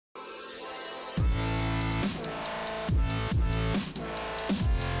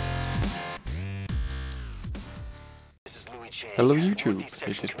Hello YouTube,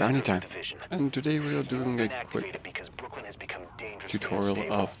 it is Browny time, and today we are doing a quick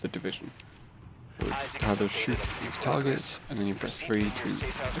tutorial of The Division. How to shoot these targets, and then you press 3 to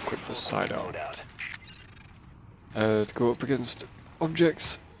equip the sidearm. To go up against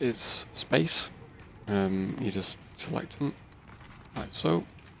objects, it's space. You just select them, like so.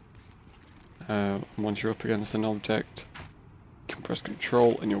 Once you're up against an object, you can press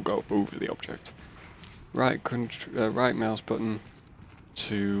Control and you'll go over the object. Right mouse button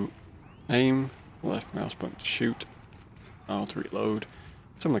to aim, left mouse button to shoot, R to reload.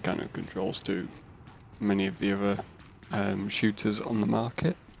 Similar kind of controls to many of the other shooters on the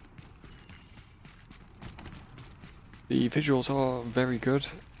market. The visuals are very good.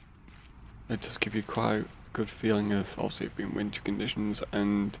 They just give you quite a good feeling of, obviously it being winter conditions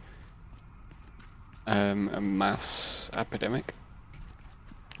and a mass epidemic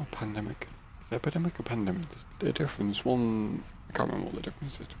or pandemic. Epidemic or pandemic? There's a difference. One, I can't remember what the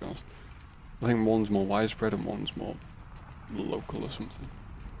difference is, to be honest. I think one's more widespread and one's more local or something.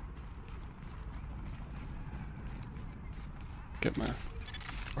 Get my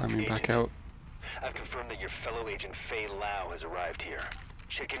priming back out. I've confirmed that your fellow agent Faye Lau has arrived here.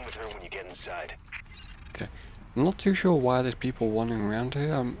 Check in with her when you get inside. Okay. I'm not too sure why there's people wandering around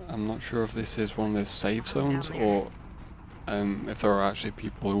here. I'm not sure if this is one of those save zones or if there are actually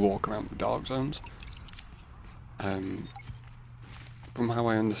people who walk around the dark zones. From how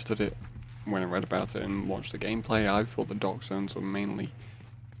I understood it when I read about it and watched the gameplay, I thought the dark zones were mainly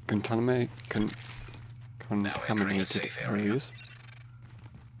contaminated areas.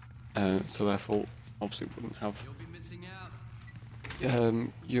 So therefore, obviously wouldn't have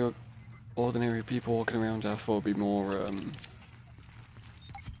your ordinary people walking around. Therefore, it'd be more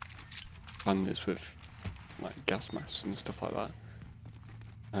bandits with like gas masks and stuff like that.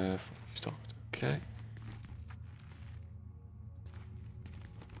 Fully stocked, okay.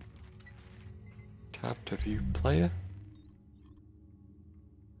 Tab to view player.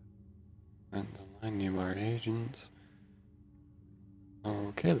 And online nearby agents.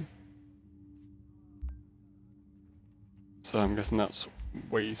 Okay then. So I'm guessing that's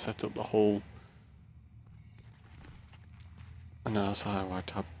where you set up the whole. And that's how I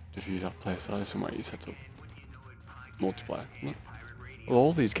tab to view that player size and where you set up multiplayer. Well,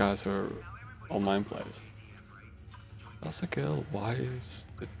 all these guys are online players. That's a girl. Why is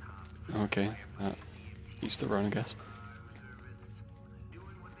it? Okay, used to run, I guess.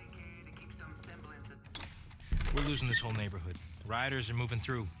 We're losing this whole neighborhood. Rioters are moving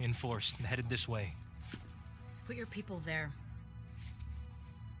through, in force, and headed this way. Put your people there.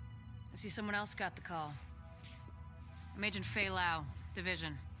 I see someone else got the call. I'm Agent Faye Lau,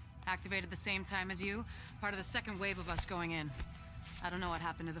 Division. Activated the same time as you, part of the second wave of us going in. I don't know what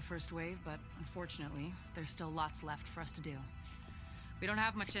happened to the first wave, but unfortunately, there's still lots left for us to do. We don't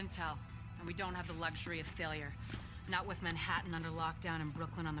have much intel, and we don't have the luxury of failure. Not with Manhattan under lockdown and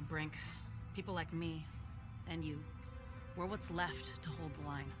Brooklyn on the brink. People like me, and you, we're what's left to hold the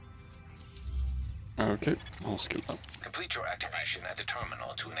line. Okay, I'll skip that. Complete your activation at the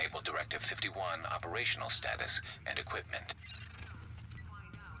terminal to enable Directive 51 operational status and equipment.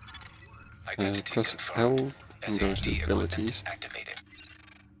 Identity Press confirmed. L and go to abilities. Activated.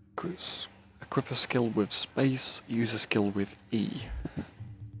 Equip a skill with space, use a skill with E.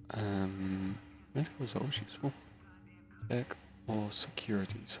 Medical is always useful. Tech or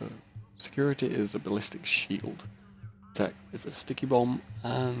security. So security is a ballistic shield. Tech is a sticky bomb,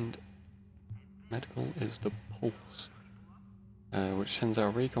 and medical is the pulse, which sends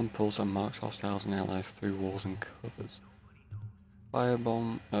out a recon pulse and marks hostiles and allies through walls and covers.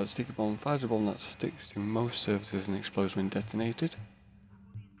 Firebomb, sticky bomb fires a bomb that sticks to most surfaces and explodes when detonated.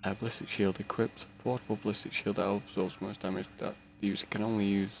 Ballistic shield equipped. Portable ballistic shield that absorbs most damage that the user can only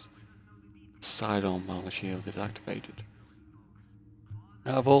use sidearm while the shield is activated.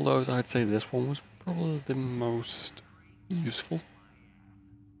 Out of all those, I'd say this one was probably the most useful.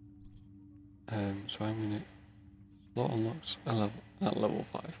 So I'm gonna slot unlocks at level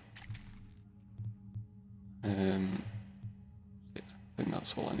 5. Yeah, I think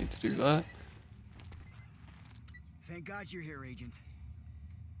that's all I need to do there. Thank God you're here, Agent.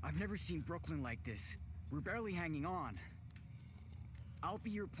 I've never seen Brooklyn like this. We're barely hanging on. I'll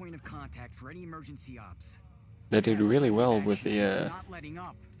be your point of contact for any emergency ops. They did really well with the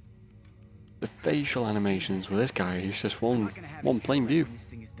The facial animations with this guy. He's just one plain view.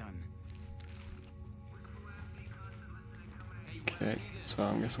 Okay, so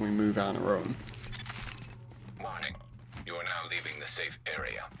I'm guessing we move on our own. Warning. You are now leaving the safe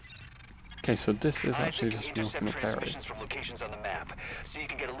area. Okay, so this is actually just an open up area. From locations on the map, so you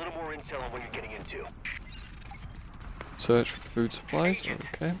can get a little more intel on what you're getting into. Search for food supplies.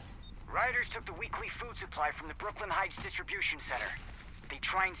 Okay. Riders took the weekly food supply from the Brooklyn Heights distribution center. They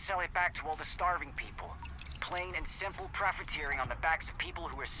try and sell it back to all the starving people. Plain and simple profiteering on the backs of people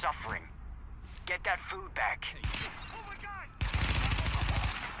who are suffering. Get that food back.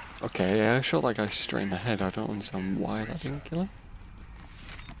 Okay, yeah, I shot that guy straight in the head. I don't understand why that didn't kill him.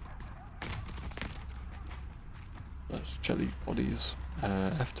 Let's check these bodies.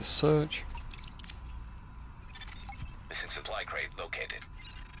 F to search. Missing supply crate located.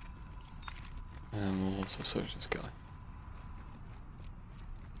 And we'll also search this guy.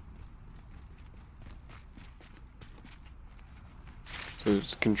 So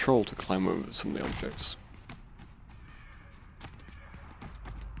it's control to climb over some of the objects.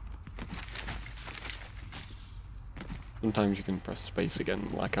 Sometimes you can press space again,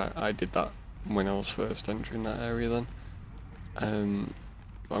 like I did that when I was first entering that area then.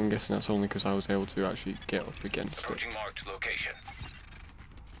 But I'm guessing that's only because I was able to actually get up against it. Approaching marked location.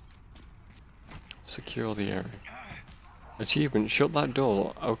 Secure the area. Achievement, shut that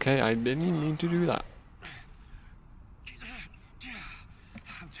door. Okay, I didn't even mean to do that.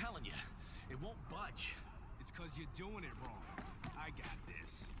 I'm telling you, it won't budge. It's because you're doing it wrong. I got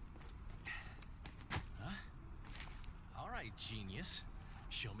this. Huh? All right, genius.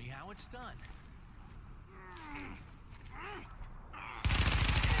 Show me how it's done.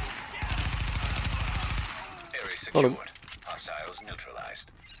 Area secured. Hostiles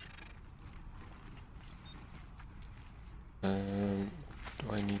neutralized. Do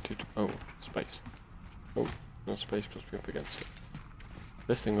I need to do... Oh, space. Oh, no space, plus be up against it.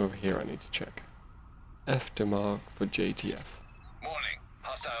 This thing over here I need to check. F to mark for JTF. Warning.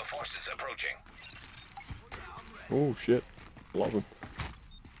 Hostile forces approaching. Oh shit. A lot of them.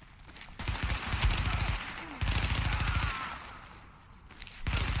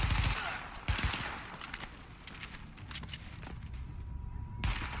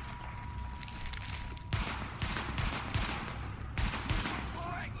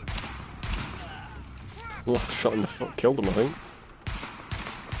 Last shot in the foot killed him, I think.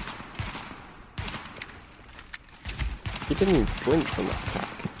 He didn't even flinch from that attack.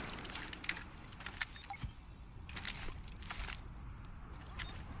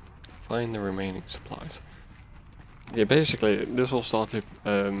 Find the remaining supplies. Yeah, basically, this all started,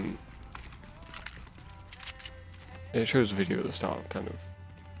 it shows a video at the start, kind of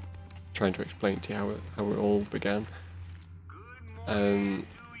trying to explain to you how it all began.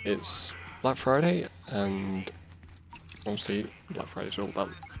 It's Black Friday, and obviously Black Friday's all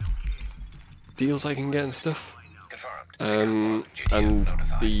about deals I can get and stuff. Confirmed. And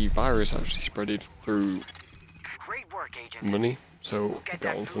the virus actually spreaded through Great work, Agent. money, so I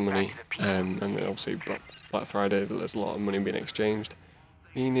got onto the money, and then obviously Black Friday there's a lot of money being exchanged,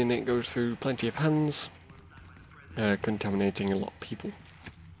 meaning it goes through plenty of hands, contaminating a lot of people.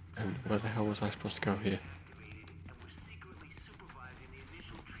 And where the hell was I supposed to go here?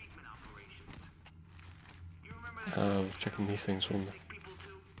 I was checking these things from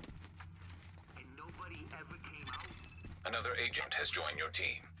Another agent has joined your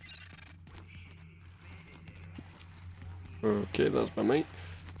team. Okay, that's my mate.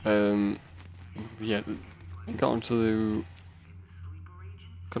 Yeah, got onto the...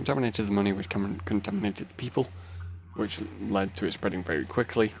 contaminated the money, which contaminated the people, which led to it spreading very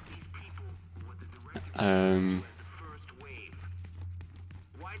quickly.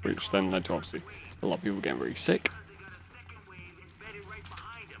 Which then led to obviously a lot of people getting very sick.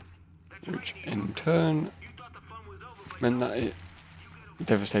 Which in turn meant that it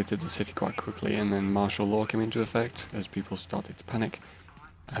devastated the city quite quickly, and then martial law came into effect as people started to panic.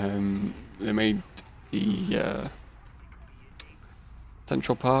 They made the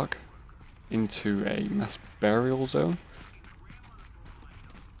Central Park into a mass burial zone,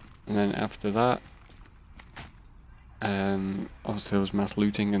 and then after that, obviously there was mass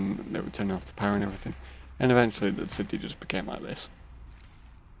looting and they were turning off the power and everything, and eventually the city just became like this.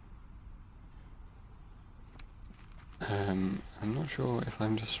 I'm not sure if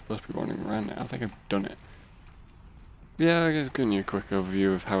I'm just supposed to be running around it. I think I've done it. Yeah, I guess giving you a quick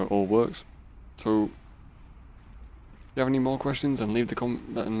overview of how it all works. So, if you have any more questions, then leave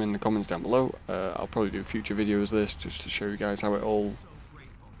them in the comments down below. I'll probably do future videos of this just to show you guys how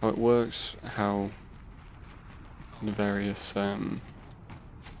it works, how the various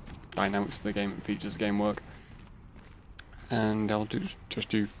dynamics of the game and features of the game work. And I'll just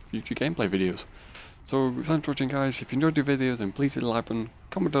do future gameplay videos. So thanks for watching, guys. If you enjoyed the video, then please hit the like button,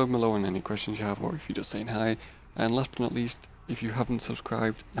 comment down below on any questions you have, or if you're just saying hi. And last but not least, if you haven't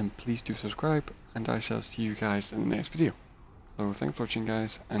subscribed, then please do subscribe, and I shall see you guys in the next video. So thanks for watching,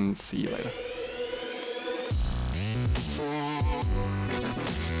 guys, and see you later.